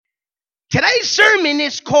Today's sermon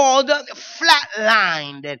is called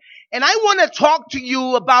Flatlined. And I want to talk to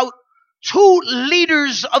you about two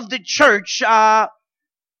leaders of the church. One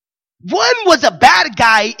was a bad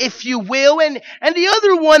guy, if you will, and the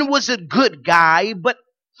other one was a good guy. But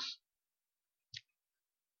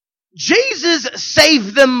Jesus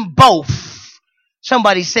saved them both.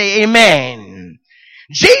 Somebody say amen.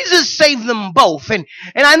 Jesus saved them both. And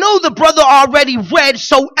I know the brother already read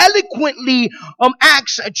so eloquently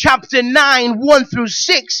Acts chapter 9, 1 through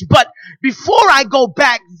 6. But before I go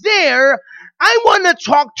back there, I want to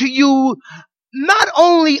talk to you not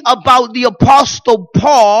only about the Apostle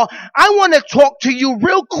Paul. I want to talk to you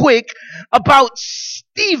real quick about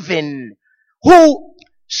Stephen, who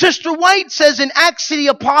Sister White says in Acts of the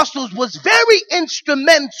Apostles was very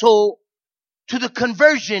instrumental to the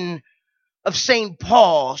conversion of St.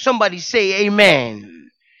 Paul. Somebody say amen.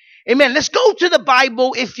 Amen. Let's go to the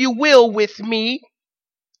Bible, if you will, with me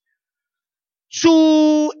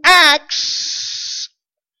to Acts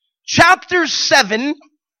chapter 7.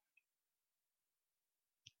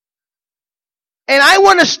 And I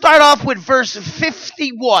want to start off with verse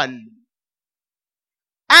 51.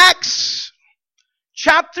 Acts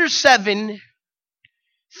chapter 7,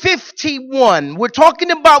 51. We're talking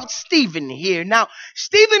about Stephen here. Now,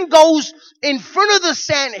 Stephen goes in front of the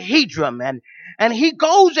Sanhedrin and he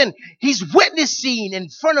goes and he's witnessing in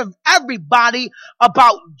front of everybody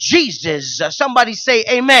about Jesus. Somebody say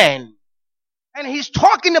amen. And he's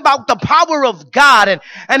talking about the power of God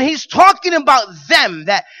and he's talking about them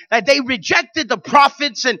that they rejected the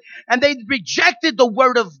prophets and they rejected the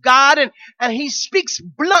word of God and he speaks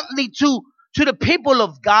bluntly to the people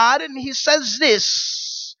of God and he says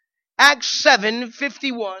this. Acts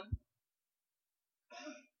 7:51.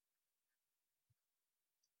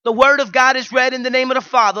 The word of God is read in the name of the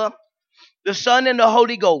Father, the Son, and the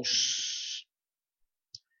Holy Ghost.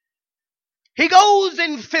 He goes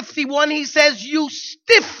in 51, he says, you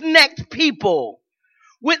stiff-necked people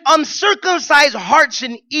with uncircumcised hearts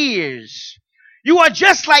and ears. You are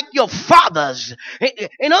just like your fathers.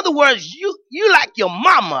 In other words, you like your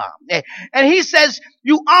mama. And he says,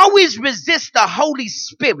 you always resist the Holy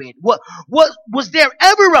Spirit. Was there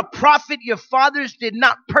ever a prophet your fathers did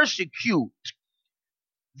not persecute?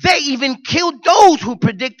 They even killed those who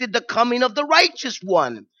predicted the coming of the righteous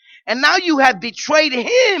one. And now you have betrayed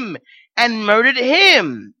him and murdered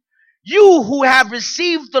him. You who have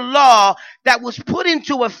received the law that was put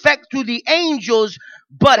into effect through the angels,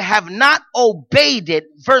 but have not obeyed it.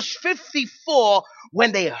 Verse 54,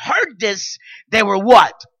 when they heard this, they were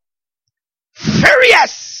what?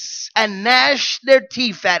 Furious and gnashed their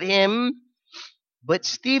teeth at him. But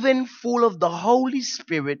Stephen, full of the Holy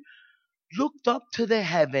Spirit, looked up to the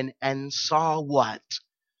heaven and saw what?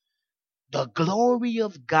 The glory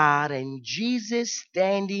of God and Jesus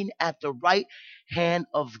standing at the right hand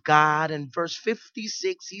of God. And verse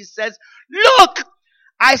 56, he says, look,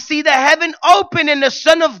 I see the heaven open and the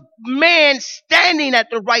Son of Man standing at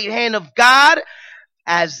the right hand of God.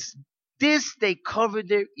 As this, they covered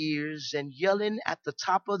their ears and yelling at the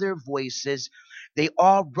top of their voices, they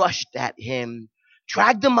all rushed at him,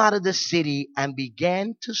 dragged him out of the city and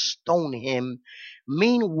began to stone him.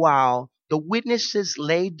 Meanwhile, the witnesses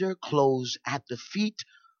laid their clothes at the feet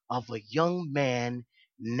of a young man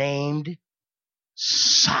named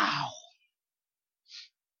Saul.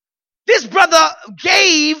 This brother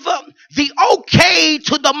gave the okay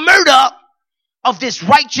to the murder of this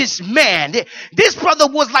righteous man. This brother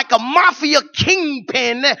was like a mafia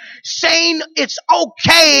kingpin saying it's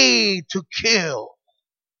okay to kill.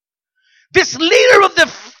 This leader of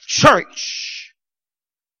the church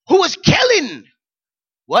who was killing,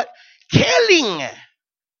 what? Killing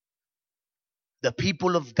the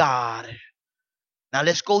people of God. Now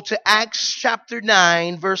let's go to Acts chapter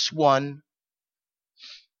 9, verse 1.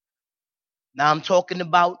 Now I'm talking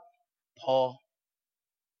about Paul.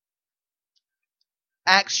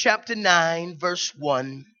 Acts chapter 9, verse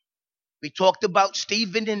 1. We talked about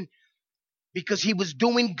Stephen, and because he was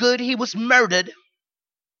doing good, he was murdered.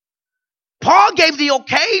 Paul gave the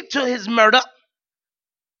okay to his murder.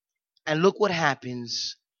 And look what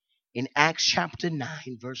happens in Acts chapter 9,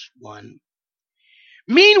 verse 1.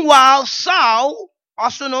 Meanwhile, Saul,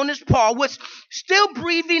 also known as Paul, was still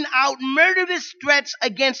breathing out murderous threats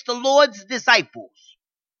against the Lord's disciples.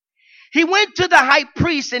 He went to the high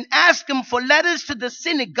priest and asked him for letters to the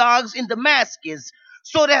synagogues in Damascus,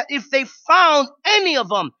 so that if they found any of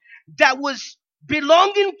them that was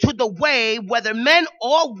belonging to the way, whether men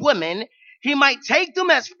or women, he might take them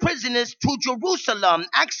as prisoners to Jerusalem.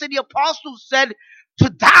 Acts of the Apostles said to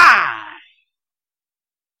die.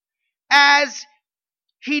 As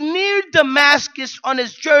he neared Damascus on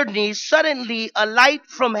his journey. Suddenly, a light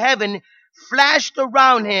from heaven flashed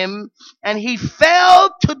around him, and he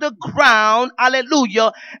fell to the ground,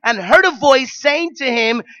 hallelujah, and heard a voice saying to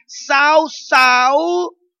him, Saul,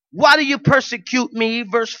 Saul, why do you persecute me?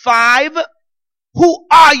 Verse 5, who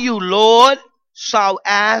are you, Lord? Saul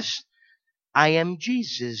asked. I am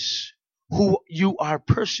Jesus, who you are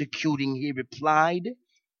persecuting, he replied.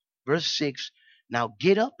 Verse 6, now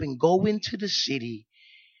get up and go into the city,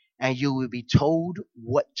 and you will be told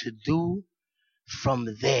what to do from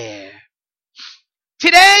there.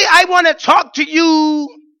 Today, I want to talk to you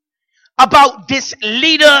about this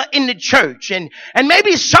leader in the church, and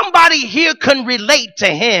maybe somebody here can relate to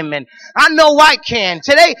him, and I know I can.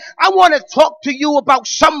 Today, I want to talk to you about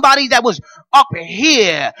somebody that was up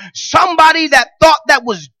here, somebody that thought that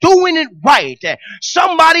was doing it right,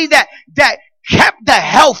 somebody that kept the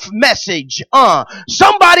health message,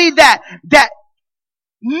 somebody that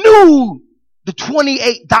knew the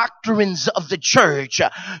 28 doctrines of the church,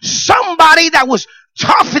 somebody that was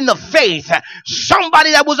tough in the faith,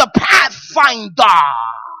 somebody that was a pathfinder,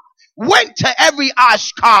 went to every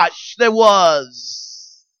Oshkosh there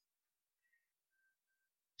was,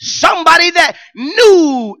 somebody that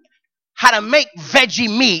knew how to make veggie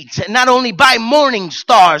meat, not only by Morning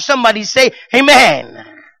Star. Somebody say amen.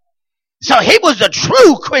 So he was a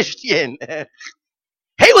true Christian.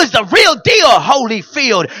 He was the real deal,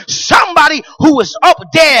 Holyfield. Somebody who was up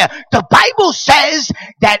there. The Bible says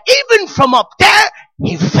that even from up there,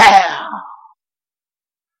 he fell.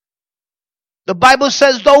 The Bible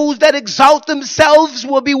says those that exalt themselves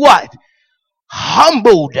will be what?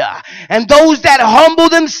 Humbled. And those that humble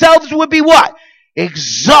themselves will be what?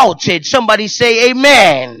 Exalted. Somebody say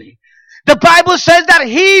amen. The Bible says that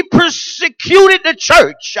he persecuted the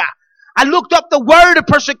church. I looked up the word of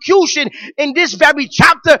persecution in this very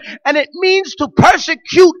chapter, and it means to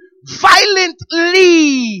persecute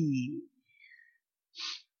violently.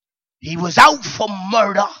 He was out for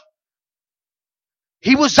murder.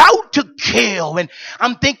 He was out to kill. And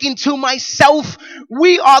I'm thinking to myself,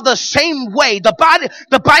 we are the same way. The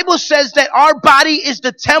Bible says that our body is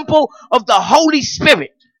the temple of the Holy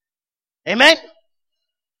Spirit. Amen.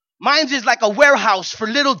 Mine is like a warehouse for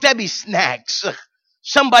little Debbie snacks.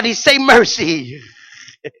 Somebody say mercy.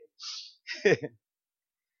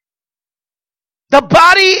 The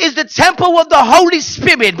body is the temple of the Holy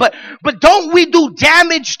Spirit, but don't we do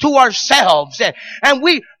damage to ourselves, and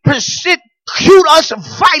we persecute us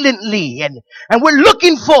violently, and we're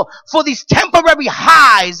looking for these temporary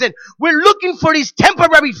highs, and we're looking for these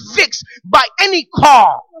temporary fix by any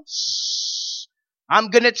cause. I'm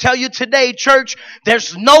going to tell you today, church,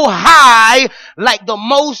 there's no high like the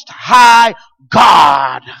Most High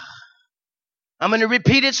God. I'm going to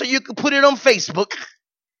repeat it so you can put it on Facebook.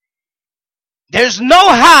 There's no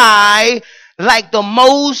high like the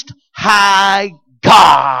Most High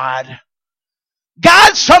God.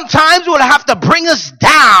 God sometimes will have to bring us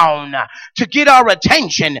down to get our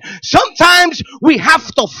attention. Sometimes we have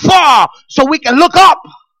to fall so we can look up.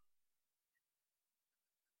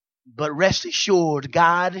 But rest assured,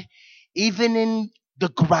 God, even in the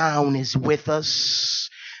ground, is with us.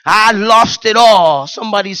 I lost it all.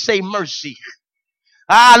 Somebody say mercy.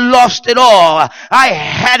 I lost it all. I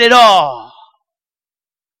had it all.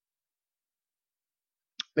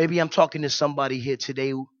 Maybe I'm talking to somebody here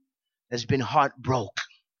today who has been heartbroken.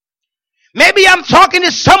 Maybe I'm talking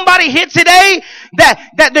to somebody here today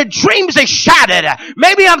that their dreams are shattered.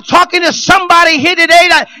 Maybe I'm talking to somebody here today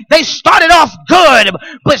that they started off good,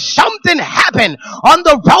 but something happened on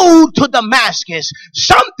the road to Damascus.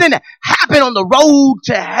 Something happened on the road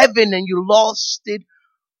to heaven and you lost it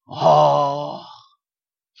all.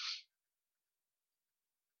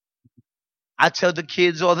 I tell the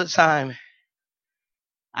kids all the time,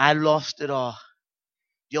 I lost it all.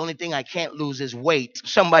 The only thing I can't lose is weight.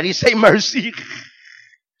 Somebody say mercy.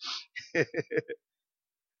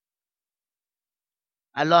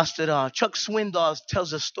 I lost it all. Chuck Swindoll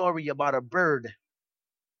tells a story about a bird.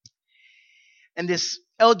 And this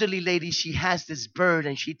elderly lady, she has this bird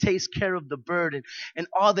and she takes care of the bird, and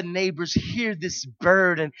all the neighbors hear this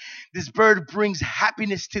bird, and this bird brings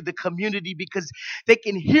happiness to the community because they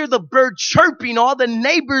can hear the bird chirping. All the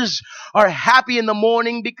neighbors are happy in the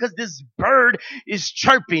morning because this bird is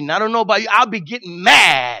chirping. I don't know about you, I'll be getting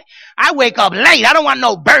mad. I wake up late. I don't want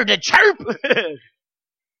no bird to chirp.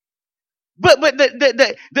 But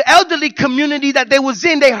the elderly community that they was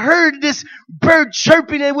in, they heard this bird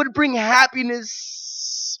chirping and it would bring happiness.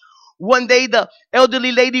 One day the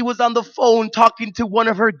elderly lady was on the phone talking to one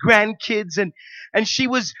of her grandkids, and she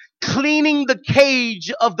was cleaning the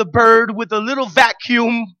cage of the bird with a little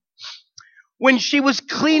vacuum when she was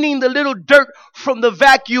cleaning the little dirt from the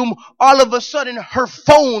vacuum, all of a sudden her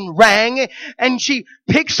phone rang and she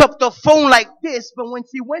picks up the phone like this. But when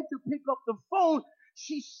she went to pick up the phone,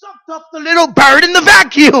 she sucked up the little bird in the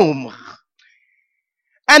vacuum.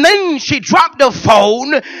 And then she dropped the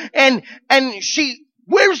phone and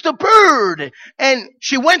where's the bird? And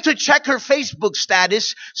she went to check her Facebook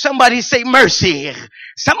status. Somebody say mercy.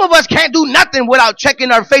 Some of us can't do nothing without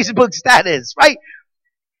checking our Facebook status, right?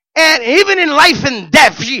 And even in life and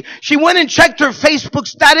death, she went and checked her Facebook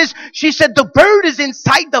status. She said the bird is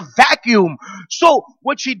inside the vacuum. So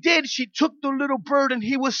what she did, she took the little bird and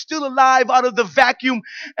he was still alive out of the vacuum.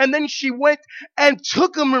 And then she went and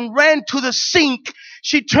took him and ran to the sink.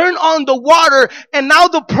 She turned on the water and now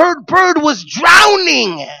the bird was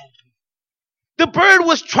drowning. The bird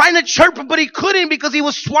was trying to chirp, but he couldn't because he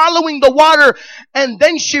was swallowing the water. And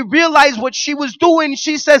then she realized what she was doing.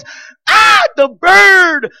 She says, the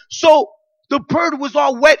bird. So the bird was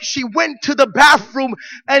all wet. She went to the bathroom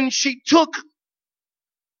and she took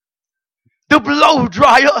the blow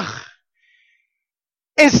dryer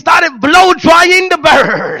and started blow drying the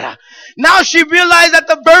bird. Now she realized that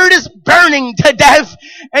the bird is burning to death.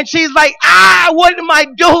 And she's like, what am I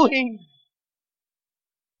doing?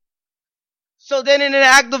 So then in an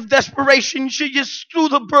act of desperation, she just threw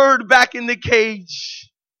the bird back in the cage.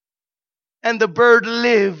 And the bird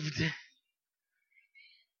lived.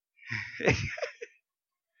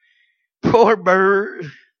 Poor bird.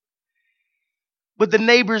 But the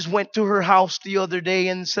neighbors went to her house the other day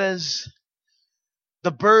and says,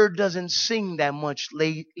 the bird doesn't sing that much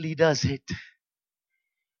lately, does it?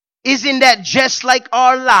 Isn't that just like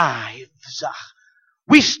our lives?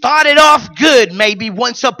 We started off good maybe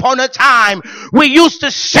once upon a time. We used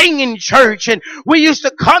to sing in church and we used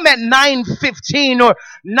to come at 9:15 or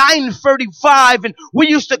 9:35 and we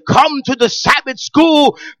used to come to the Sabbath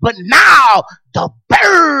school. But now the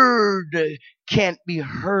bird can't be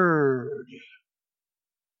heard.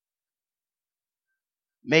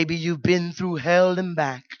 Maybe you've been through hell and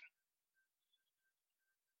back.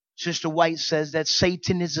 Sister White says that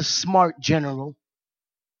Satan is a smart general,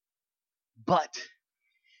 but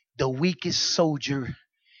the weakest soldier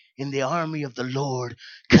in the army of the Lord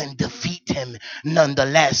can defeat him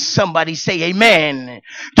nonetheless. Somebody say amen.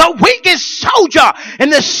 The weakest soldier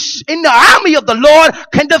in the army of the Lord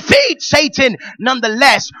can defeat Satan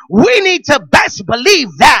nonetheless. We need to best believe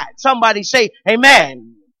that. Somebody say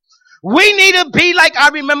amen. We need to be like, I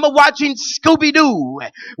remember watching Scooby-Doo.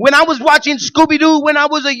 When I was watching Scooby-Doo when I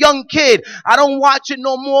was a young kid, I don't watch it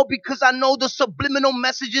no more because I know the subliminal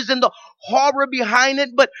messages and the horror behind it.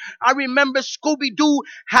 But I remember Scooby-Doo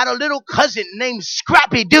had a little cousin named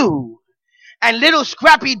Scrappy-Doo. And little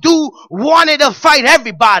Scrappy-Doo wanted to fight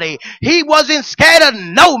everybody. He wasn't scared of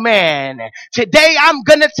no man. Today I'm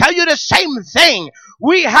gonna tell you the same thing.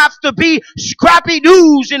 We have to be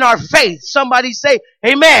Scrappy-Doos in our faith. Somebody say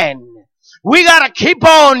amen. We gotta keep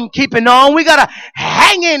on keeping on. We gotta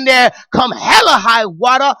hang in there come hella high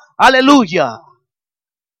water. Hallelujah.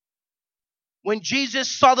 When Jesus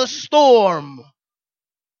saw the storm,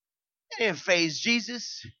 it didn't faze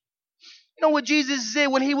Jesus. You know what Jesus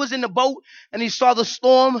did when he was in the boat and he saw the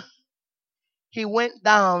storm? He went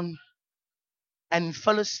down and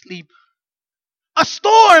fell asleep. A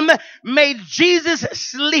storm made Jesus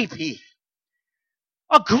sleepy.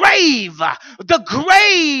 A grave, the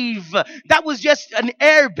grave, that was just an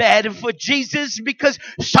airbed for Jesus because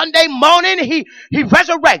Sunday morning he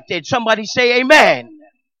resurrected. Somebody say amen.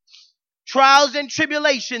 Trials and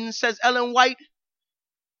tribulations, says Ellen White,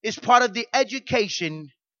 is part of the education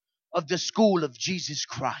of the school of Jesus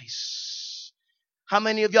Christ. How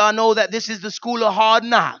many of y'all know that this is the school of hard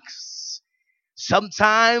knocks?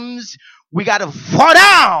 Sometimes we got to fall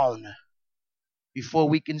down before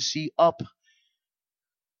we can see up.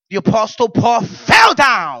 The Apostle Paul fell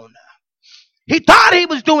down. He thought he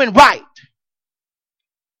was doing right.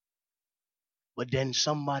 But then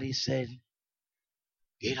somebody said,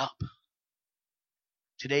 get up.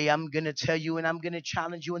 Today I'm going to tell you and I'm going to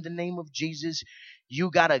challenge you in the name of Jesus.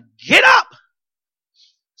 You got to get up.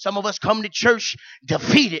 Some of us come to church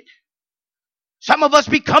defeated. Some of us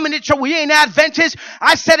be coming to church. We ain't Adventists.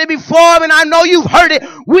 I said it before and I know you've heard it.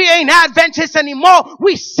 We ain't Adventists anymore.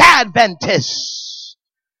 We Sadventists.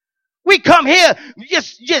 We come here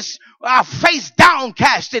just our face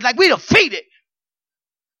downcasted like we defeated.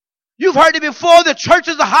 You've heard it before. The church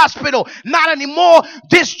is a hospital. Not anymore.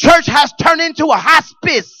 This church has turned into a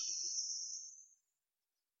hospice.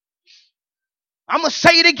 I'm going to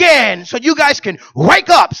say it again so you guys can wake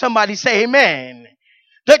up. Somebody say amen.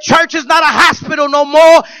 The church is not a hospital no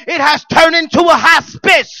more. It has turned into a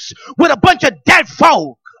hospice with a bunch of dead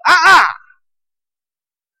folk.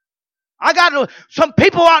 I got some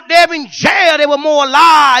people out there in jail. They were more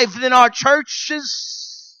alive than our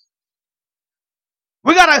churches.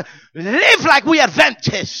 We got to live like we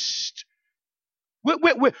Adventists.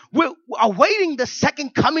 We're awaiting the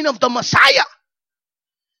second coming of the Messiah.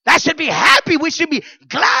 That should be happy. We should be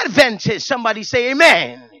glad Adventists. Somebody say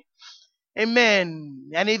amen.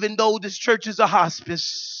 Amen. And even though this church is a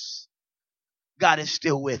hospice, God is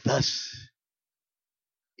still with us.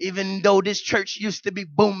 Even though this church used to be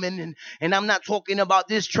booming, and I'm not talking about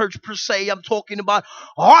this church per se, I'm talking about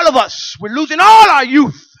all of us. We're losing all our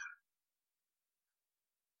youth.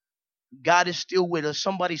 God is still with us.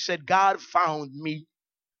 Somebody said, God found me.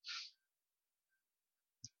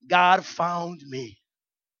 God found me.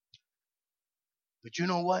 But you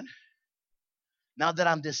know what? Now that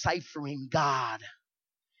I'm deciphering God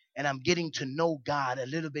and I'm getting to know God a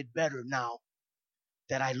little bit better now,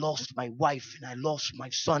 that I lost my wife and I lost my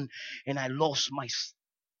son and I lost my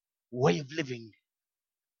way of living.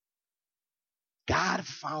 God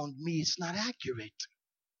found me. It's not accurate.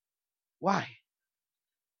 Why?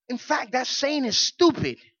 In fact, that saying is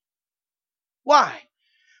stupid. Why?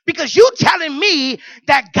 Because you telling me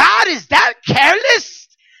that God is that careless?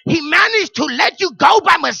 He managed to let you go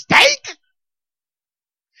by mistake?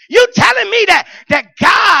 You telling me that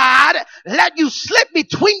God let you slip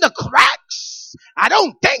between the cracks? I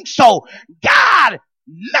don't think so. God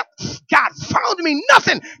found me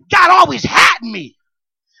nothing. God always had me.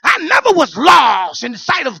 I never was lost in the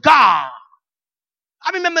sight of God.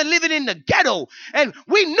 I remember living in the ghetto and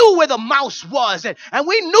we knew where the mouse was and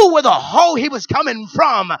we knew where the hole he was coming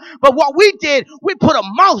from. But what we did, we put a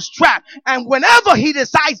mouse trap, and whenever he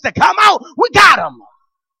decides to come out, we got him.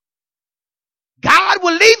 God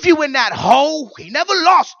will leave you in that hole. He never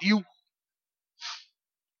lost you.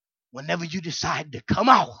 Whenever you decide to come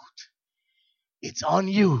out, it's on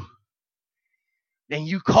you. Then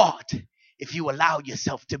you caught if you allow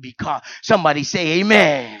yourself to be caught. Somebody say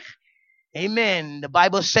amen. Amen. The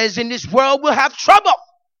Bible says in this world we'll have trouble.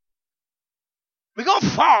 We're going to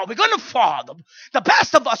fall. We're going to fall. The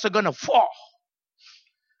best of us are going to fall.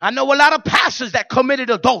 I know a lot of pastors that committed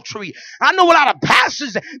adultery. I know a lot of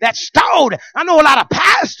pastors that stole. I know a lot of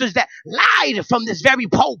pastors that lied from this very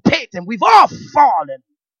pulpit, and we've all fallen.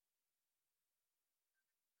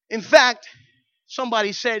 In fact,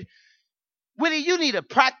 somebody said, Willie, you need to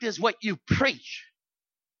practice what you preach.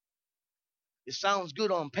 It sounds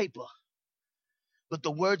good on paper, but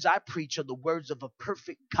the words I preach are the words of a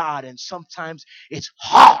perfect God, and sometimes it's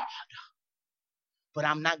hard. But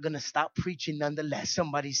I'm not going to stop preaching nonetheless.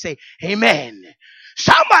 Somebody say, amen.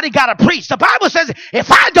 Somebody got to preach. The Bible says, if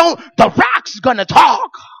I don't, the rock's going to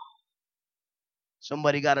talk.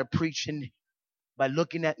 Somebody got to preach, and by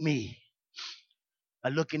looking at me, by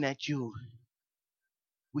looking at you,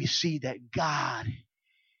 we see that God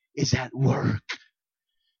is at work.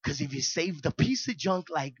 Because if you saved a piece of junk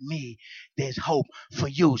like me, there's hope for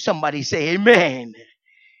you. Somebody say amen.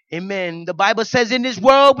 Amen. The Bible says in this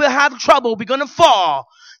world we'll have trouble. We're going to fall.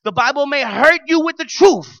 The Bible may hurt you with the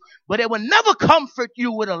truth, but it will never comfort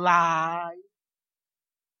you with a lie.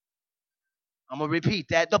 I'm going to repeat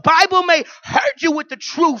that. The Bible may hurt you with the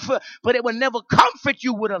truth, but it will never comfort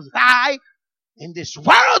you with a lie. In this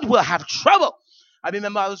world we'll have trouble. I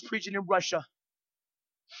remember I was preaching in Russia.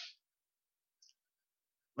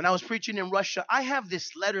 When I was preaching in Russia, I have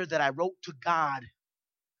this letter that I wrote to God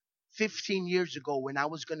 15 years ago when I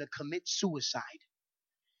was going to commit suicide.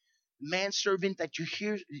 Manservant that you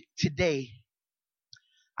hear today,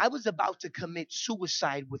 I was about to commit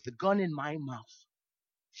suicide with a gun in my mouth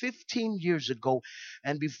 15 years ago.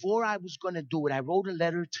 And before I was going to do it, I wrote a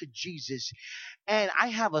letter to Jesus. And I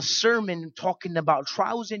have a sermon talking about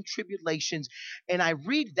trials and tribulations. And I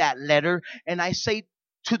read that letter and I say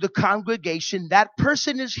to the congregation, that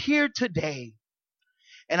person is here today.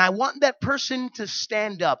 And I want that person to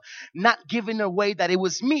stand up, not giving away that it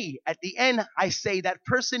was me. At the end, I say that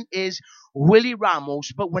person is Willie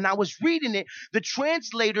Ramos. But when I was reading it, the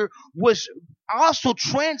translator was also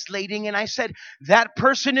translating, and I said, that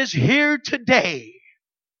person is here today.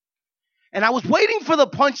 And I was waiting for the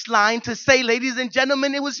punchline to say, ladies and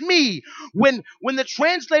gentlemen, it was me. When the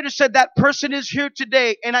translator said that person is here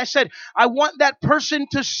today, and I said, I want that person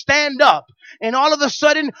to stand up. And all of a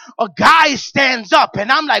sudden, a guy stands up, and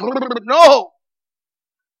I'm like, no.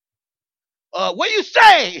 What you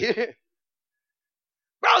say?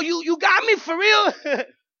 Bro, you got me for real?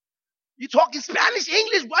 You talking Spanish,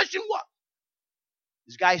 English, Russian, what?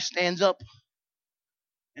 This guy stands up,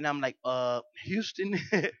 and I'm like, Houston,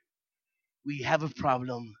 we have a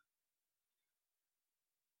problem.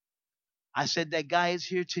 I said that guy is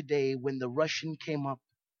here today. When the Russian came up,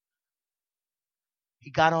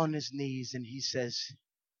 He got on his knees and he says,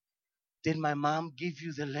 did my mom give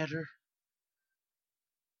you the letter?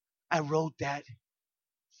 I wrote that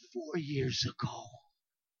 4 years ago.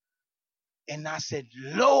 And I said,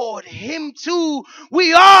 Lord, him too.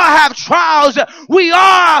 We all have trials. We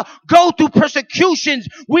all go through persecutions.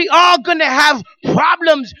 We all gonna have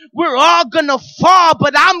problems. We're all gonna fall.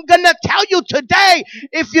 But I'm gonna tell you today,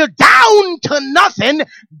 if you're down to nothing,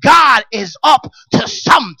 God is up to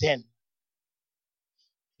something.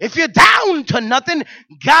 If you're down to nothing,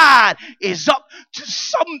 God is up to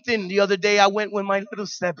something. The other day I went with my little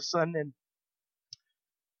stepson, and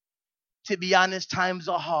to be honest, times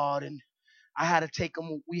are hard, and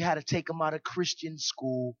we had to take him out of Christian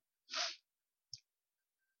school.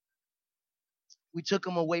 We took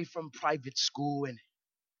him away from private school and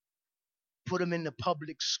put him in the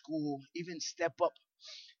public school. Even Step Up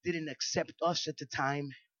didn't accept us at the time.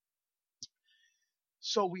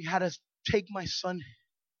 So we had to take my son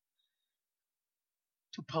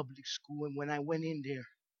to public school. And when I went in there,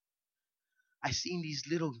 I seen these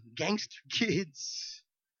little gangster kids.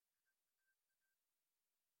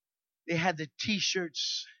 They had the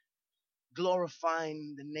t-shirts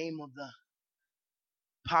glorifying the name of the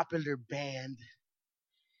popular band.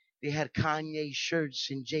 They had Kanye shirts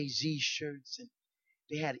and Jay-Z shirts, and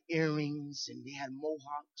they had earrings and they had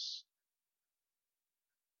mohawks.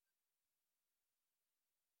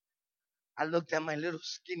 I looked at my little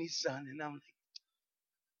skinny son and I'm like,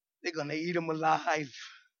 they're gonna eat him alive.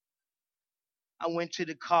 I went to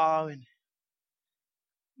the car and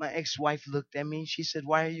my ex-wife looked at me and she said,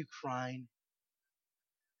 why are you crying?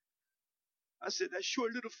 I said, that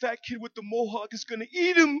short little fat kid with the mohawk is gonna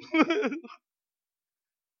eat him.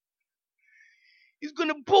 He's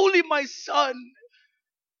gonna bully my son.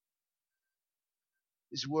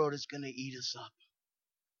 This world is gonna eat us up.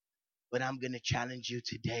 But I'm gonna challenge you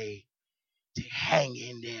today to hang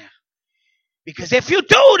in there. Because if you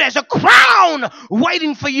do, there's a crown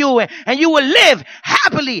waiting for you, and you will live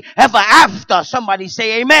happily ever after. Somebody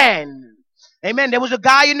say amen. Amen. There was a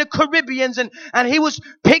guy in the Caribbeans, and he was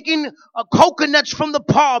picking coconuts from the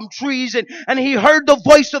palm trees, and he heard the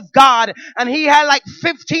voice of God, and he had like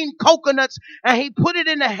 15 coconuts, and he put it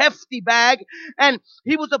in a hefty bag, and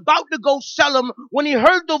he was about to go sell them when he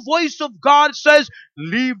heard the voice of God says,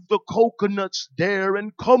 leave the coconuts there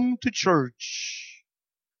and come to church.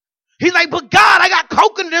 He's like, but God, I got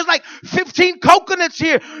coconuts. There's like 15 coconuts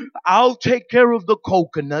here. I'll take care of the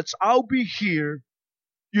coconuts. I'll be here.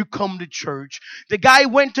 You come to church. The guy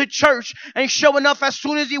went to church, and sure enough, as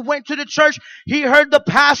soon as he went to the church, he heard the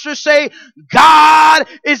pastor say, God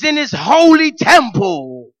is in his holy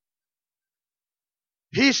temple.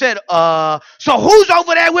 He said, so who's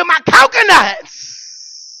over there with my coconuts?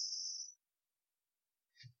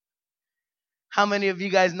 How many of you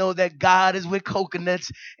guys know that God is with coconuts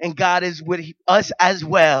and God is with us as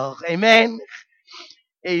well? Amen.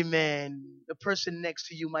 Amen. The person next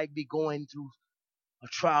to you might be going through a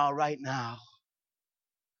trial right now.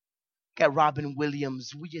 Look at Robin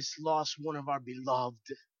Williams. We just lost one of our beloved.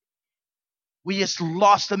 We just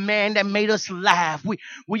lost a man that made us laugh.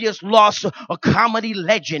 We just lost a comedy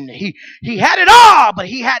legend. He had it all, but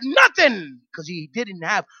he had nothing because he didn't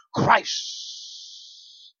have Christ.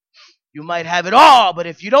 You might have it all, but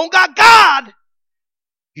if you don't got God,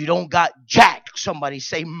 you don't got Jack. Somebody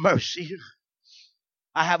say mercy.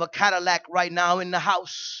 I have a Cadillac right now in the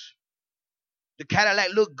house. The Cadillac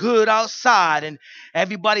look good outside, and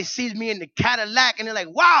everybody sees me in the Cadillac, and they're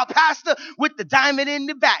like, wow, Pastor, with the diamond in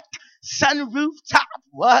the back. Sunroof top.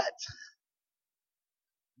 What?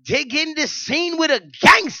 Dig in this scene with a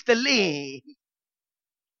gangster lean.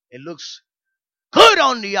 It looks good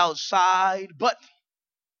on the outside, but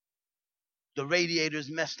the radiator's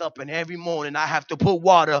messed up, and every morning I have to put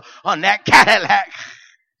water on that Cadillac.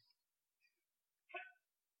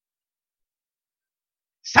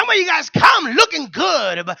 Some of you guys come looking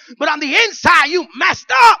good, but on the inside you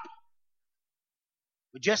messed up.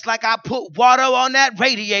 But just like I put water on that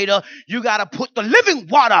radiator, you got to put the living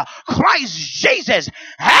water, Christ Jesus,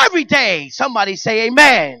 every day. Somebody say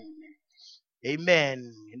amen.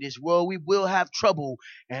 Amen. In this world we will have trouble,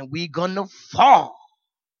 and we gonna fall.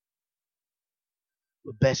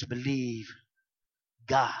 But best believe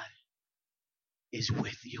God is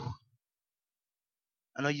with you.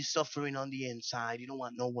 I know you're suffering on the inside. You don't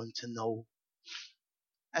want no one to know.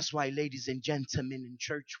 That's why, ladies and gentlemen in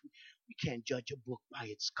church, we can't judge a book by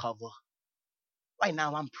its cover. Right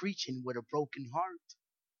now, I'm preaching with a broken heart.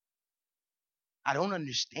 I don't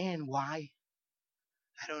understand why.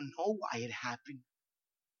 I don't know why it happened.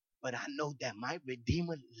 but I know that my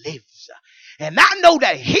Redeemer lives. And I know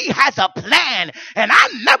that he has a plan. And I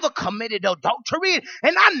never committed adultery.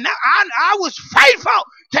 And I was faithful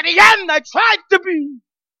to the end. I tried to be.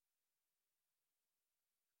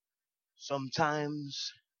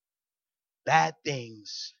 Sometimes bad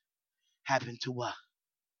things happen to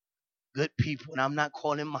good people. And I'm not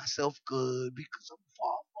calling myself good because I'm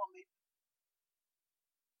far from it.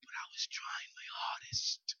 But I was trying my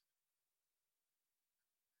hardest.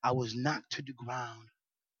 I was knocked to the ground.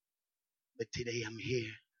 But today I'm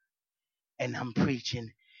here. And I'm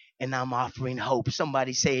preaching. And I'm offering hope.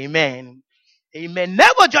 Somebody say amen. Amen.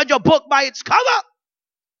 Never judge a book by its cover.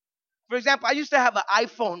 For example, I used to have an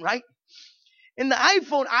iPhone, right? In the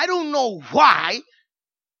iPhone, I don't know why,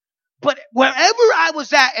 but wherever I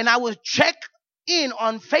was at and I would check in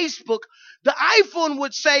on Facebook, the iPhone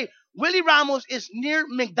would say, Willie Ramos is near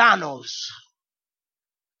McDonald's.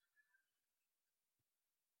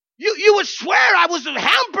 You would swear I was a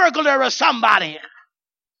hamburglar or somebody.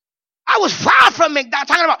 I was far from McDonald's.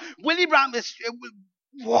 Talking about Willie Ramos.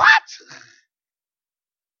 What?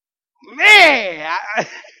 Man.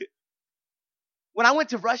 When I went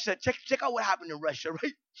to Russia, check out what happened in Russia,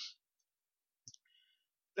 right?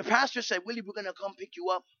 The pastor said, Willie, we're going to come pick you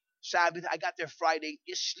up Sabbath. I got there Friday.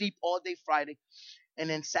 Just sleep all day Friday. And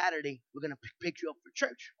then Saturday, we're going to pick you up for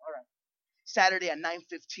church. All right. Saturday at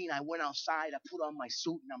 9:15, I went outside. I put on my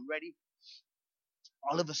suit and I'm ready.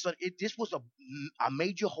 All of a sudden, this was a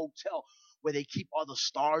major hotel where they keep all the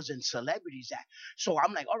stars and celebrities at. So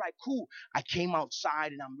I'm like, all right, cool. I came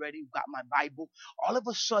outside and I'm ready, got my Bible. All of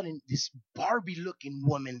a sudden, this Barbie looking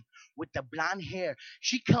woman with the blonde hair,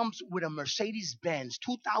 she comes with a Mercedes Benz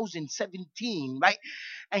 2017, right?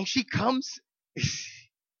 And she comes,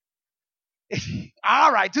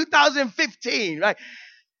 all right, 2015, right?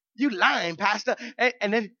 You lying, Pastor.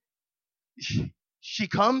 And then she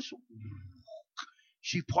comes,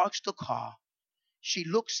 she parks the car. She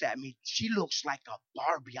looks at me. She looks like a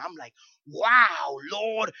Barbie. I'm like, wow,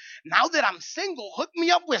 Lord, now that I'm single, hook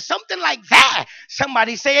me up with something like that.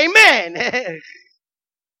 Somebody say amen.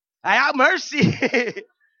 I have mercy.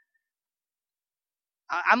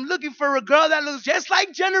 I'm looking for a girl that looks just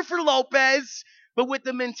like Jennifer Lopez, but with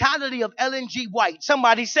the mentality of Ellen G. White.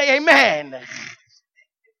 Somebody say amen.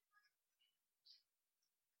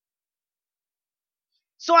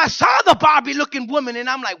 So I saw the Barbie looking woman and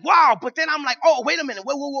I'm like, wow. But then I'm like, oh, wait a minute.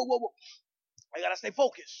 Whoa. I got to stay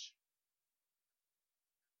focused.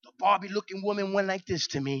 The Barbie looking woman went like this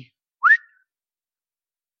to me.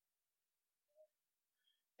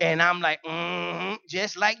 And I'm like,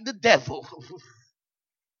 just like the devil.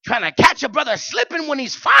 Trying to catch a brother slipping when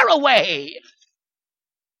he's far away.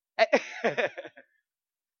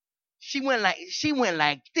 She went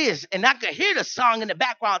like this, and I could hear the song in the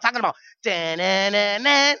background talking about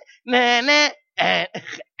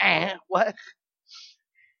what?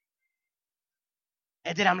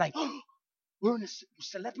 And then I'm like, oh, we're in the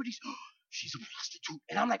celebrities. She's a prostitute.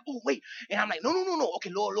 And I'm like, oh, wait. And I'm like, no. Okay,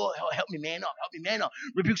 Lord, help me, man up.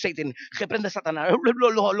 Rebuke Satan. Reprenda Satanás.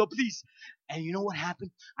 Lord, please. And you know what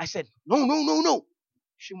happened? I said, no.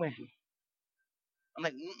 She went, I'm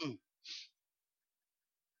like,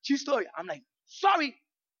 True story. I'm like, sorry.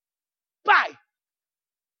 Bye.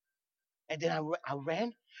 And then I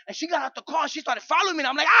ran. And she got out the car and she started following me. And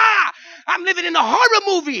I'm like, I'm living in a horror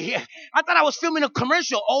movie. I thought I was filming a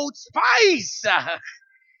commercial. Old Spice.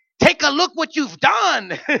 Take a look what you've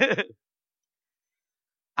done.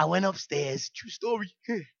 I went upstairs. True story.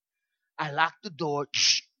 I locked the door.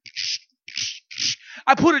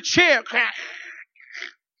 I put a chair.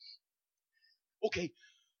 Okay,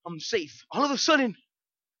 I'm safe. All of a sudden,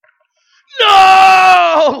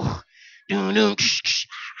 no!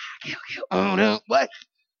 What?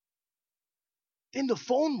 Then the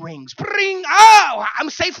phone rings. Bring! Oh, I'm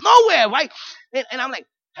safe nowhere, right? And I'm like,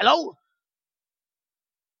 hello?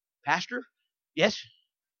 Pastor? Yes?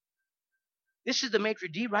 This is the maitre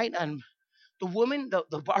d', right? And the woman,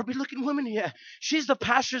 the Barbie looking woman, yeah, she's the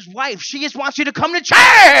pastor's wife. She just wants you to come to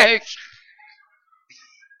church.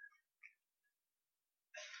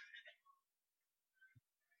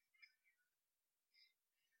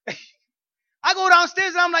 I go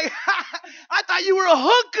downstairs and I'm like, I thought you were a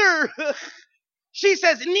hooker. She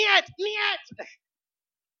says, niet.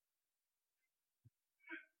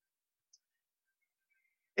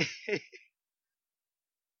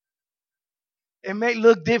 It may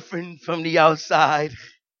look different from the outside.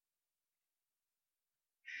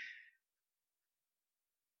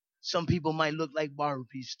 Some people might look like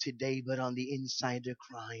Barbies today, but on the inside they're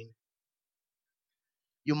crying.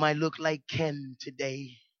 You might look like Ken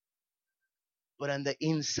today, but on the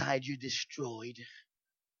inside you're destroyed.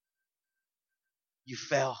 You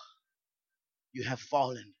fell. You have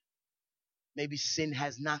fallen. Maybe sin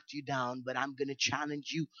has knocked you down, but I'm going to challenge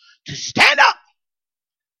you to stand up.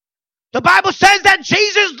 The Bible says that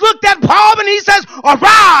Jesus looked at Paul and he says,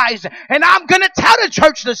 arise. And I'm going to tell the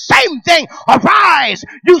church the same thing. Arise.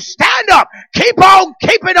 You stand up. Keep on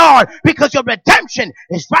keeping on, because your redemption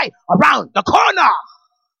is right around the corner.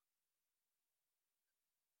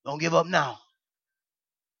 Don't give up now.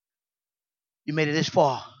 You made it this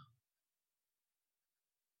far.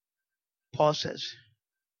 Paul says,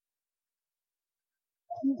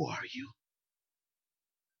 who are you?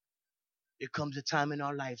 There comes a time in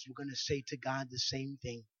our lives we're going to say to God the same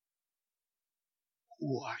thing.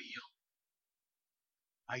 Who are you?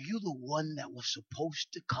 Are you the one that was supposed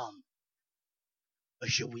to come? Or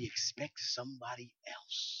should we expect somebody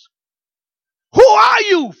else? Who are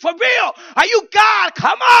you? For real? Are you God?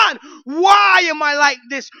 Come on. Why am I like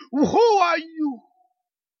this? Who are you?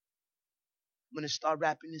 I'm going to start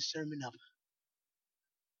wrapping this sermon up.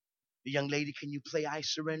 The young lady, can you play I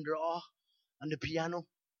Surrender All on the piano?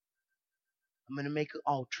 I'm going to make an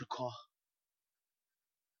altar call.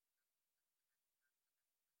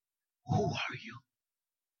 Who are you?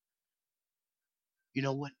 You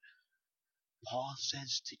know what Paul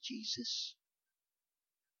says to Jesus?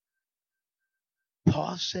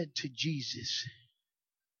 Paul said to Jesus,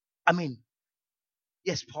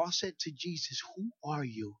 Paul said to Jesus, who are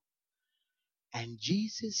you? And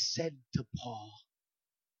Jesus said to Paul,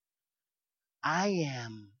 I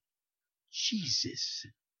am Jesus,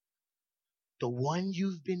 the one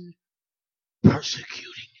you've been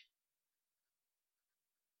persecuting.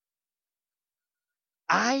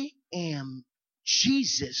 I am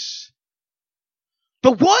Jesus,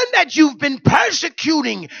 the one that you've been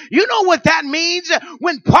persecuting. You know what that means?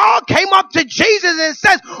 When Paul came up to Jesus and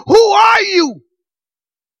says, who are you?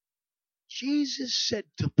 Jesus said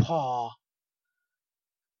to Paul,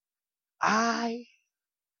 I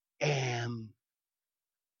am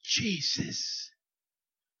Jesus,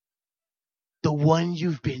 the one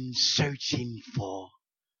you've been searching for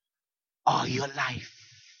all your life.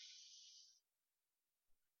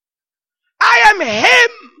 I am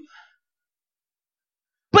him.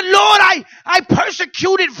 But Lord, I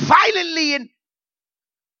persecuted violently, and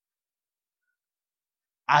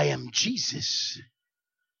I am Jesus,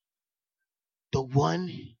 the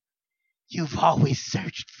one you've always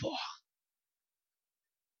searched for.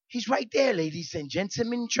 He's right there, ladies and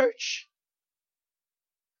gentlemen, church.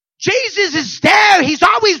 Jesus is there. He's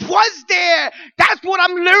always was there. That's what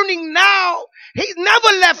I'm learning now. He's never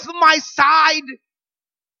left my side.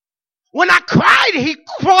 When I cried, he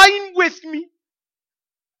cried with me.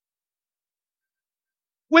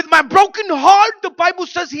 With my broken heart, the Bible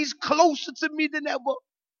says he's closer to me than ever.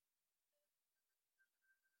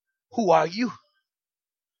 Who are you?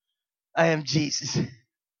 I am Jesus,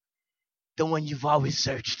 the one you've always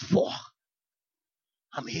searched for.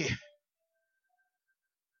 I'm here.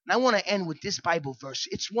 And I want to end with this Bible verse.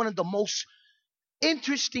 It's one of the most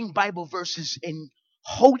interesting Bible verses in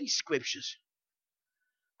Holy Scriptures.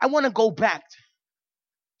 I want to go back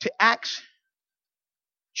to Acts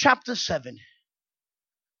chapter 7.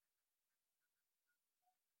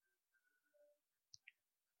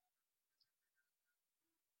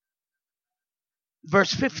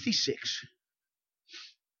 Verse 56.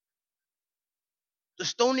 The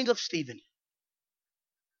stoning of Stephen.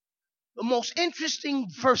 The most interesting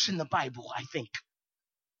verse in the Bible, I think.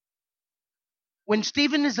 When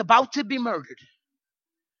Stephen is about to be murdered.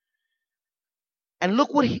 And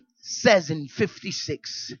look what he says in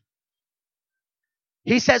 56.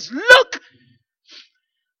 He says, look,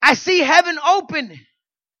 I see heaven open,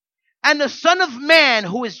 and the Son of Man,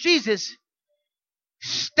 who is Jesus,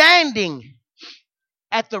 standing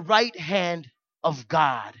at the right hand of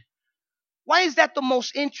God. Why is that the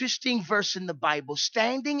most interesting verse in the Bible?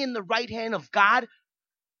 Standing in the right hand of God.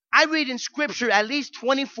 I read in scripture at least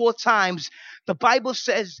 24 times, the Bible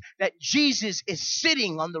says that Jesus is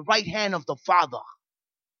sitting on the right hand of the Father.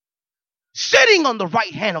 Sitting on the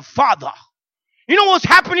right hand of Father. You know what's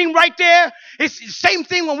happening right there? It's the same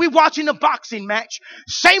thing when we're watching a boxing match.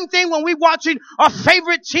 Same thing when we're watching our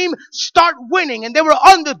favorite team start winning and they were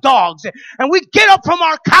underdogs. And we get up from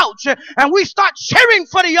our couch and we start cheering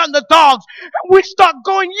for the underdogs. And we start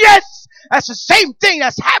going, yes! That's the same thing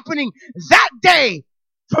that's happening that day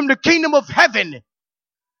from the kingdom of heaven.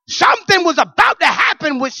 Something was about to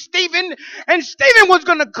happen with Stephen, and Stephen was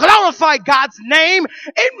going to glorify God's name.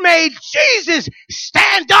 It made Jesus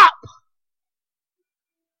stand up.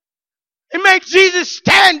 It made Jesus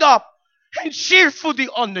stand up and cheer for the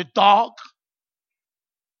underdog.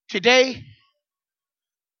 Today,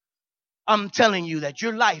 I'm telling you that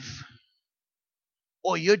your life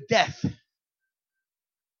or your death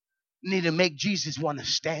need to make Jesus want to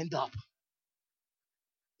stand up.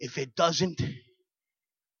 If it doesn't,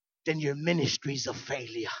 then your ministry is a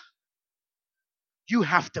failure. You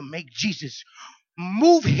have to make Jesus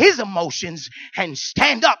move his emotions and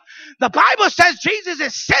stand up. The Bible says Jesus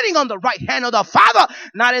is sitting on the right hand of the Father.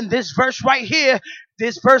 Not in this verse right here.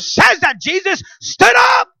 This verse says that Jesus stood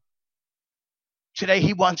up. Today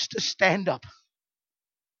he wants to stand up.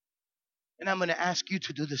 And I'm going to ask you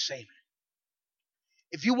to do the same.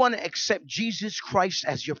 If you want to accept Jesus Christ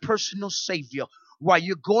as your personal Savior while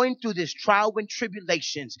you're going through this trial and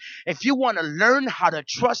tribulations, if you want to learn how to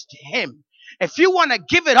trust him, if you want to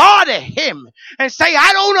give it all to him and say,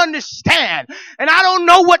 I don't understand and I don't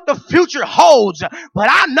know what the future holds, but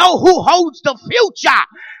I know who holds the future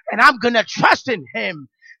and I'm going to trust in him.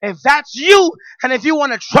 If that's you, and if you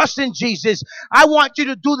want to trust in Jesus, I want you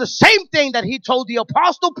to do the same thing that he told the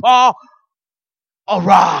Apostle Paul.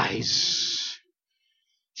 Arise.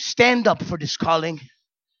 Stand up for this calling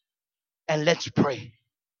and let's pray.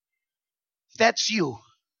 If that's you,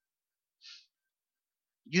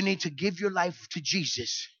 you need to give your life to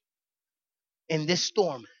Jesus in this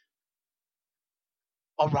storm.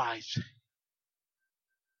 Arise.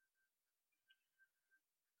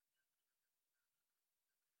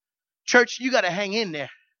 Church, you got to hang in there.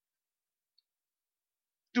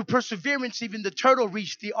 Through perseverance, even the turtle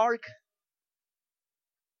reached the ark.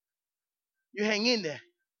 You hang in there.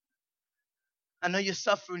 I know you're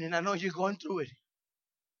suffering and I know you're going through it.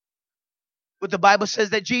 But the Bible says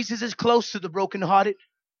that Jesus is close to the brokenhearted.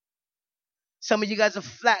 Some of you guys are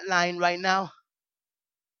flatlined right now.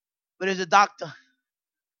 But there's a doctor.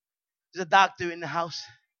 There's a doctor in the house.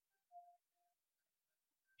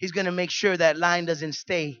 He's going to make sure that line doesn't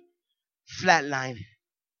stay flatline.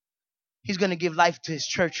 He's going to give life to his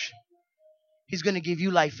church. He's going to give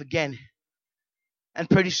you life again. And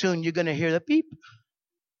pretty soon you're going to hear the beep,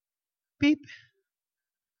 beep,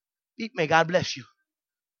 beep. May God bless you.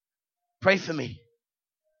 Pray for me.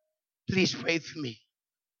 Please pray for me.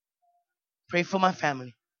 Pray for my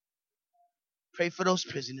family. Pray for those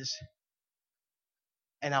prisoners.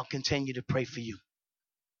 And I'll continue to pray for you.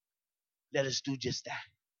 Let us do just that.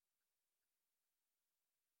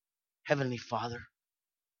 Heavenly Father,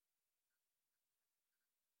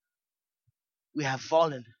 we have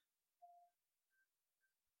fallen.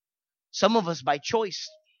 Some of us by choice.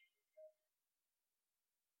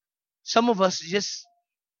 Some of us just,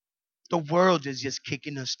 the world is just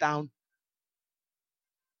kicking us down.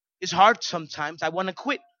 It's hard sometimes. I want to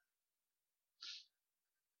quit.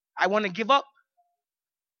 I want to give up.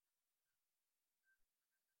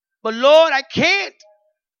 But Lord, I can't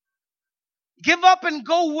give up and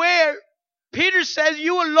go where? Peter says,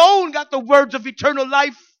 you alone got the words of eternal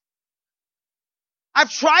life.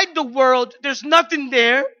 I've tried the world. There's nothing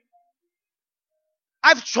there.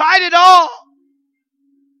 I've tried it all.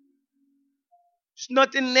 There's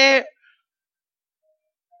nothing there.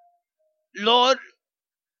 Lord,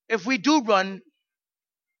 if we do run,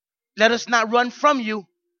 let us not run from you,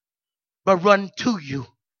 but run to you.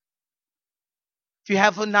 If you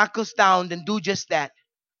have to knock us down, then do just that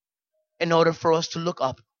in order for us to look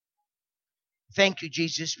up. Thank you,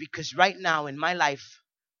 Jesus, because right now in my life,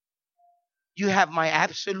 you have my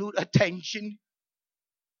absolute attention.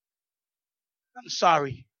 I'm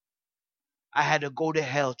sorry. I had to go to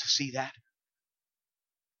hell to see that.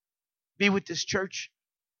 Be with this church.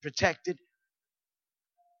 Protect it.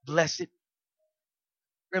 Bless it.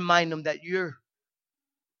 Remind them that you're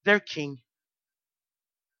their king.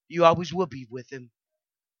 You always will be with them.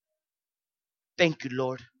 Thank you,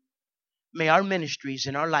 Lord. May our ministries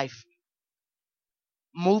and our life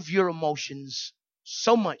move your emotions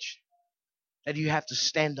so much that you have to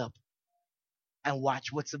stand up and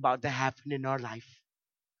watch what's about to happen in our life.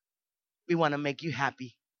 We want to make you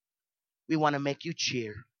happy. We want to make you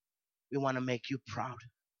cheer. We want to make you proud.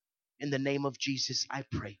 In the name of Jesus, I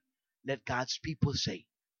pray. Let God's people say,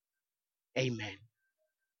 amen.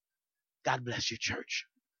 God bless your church.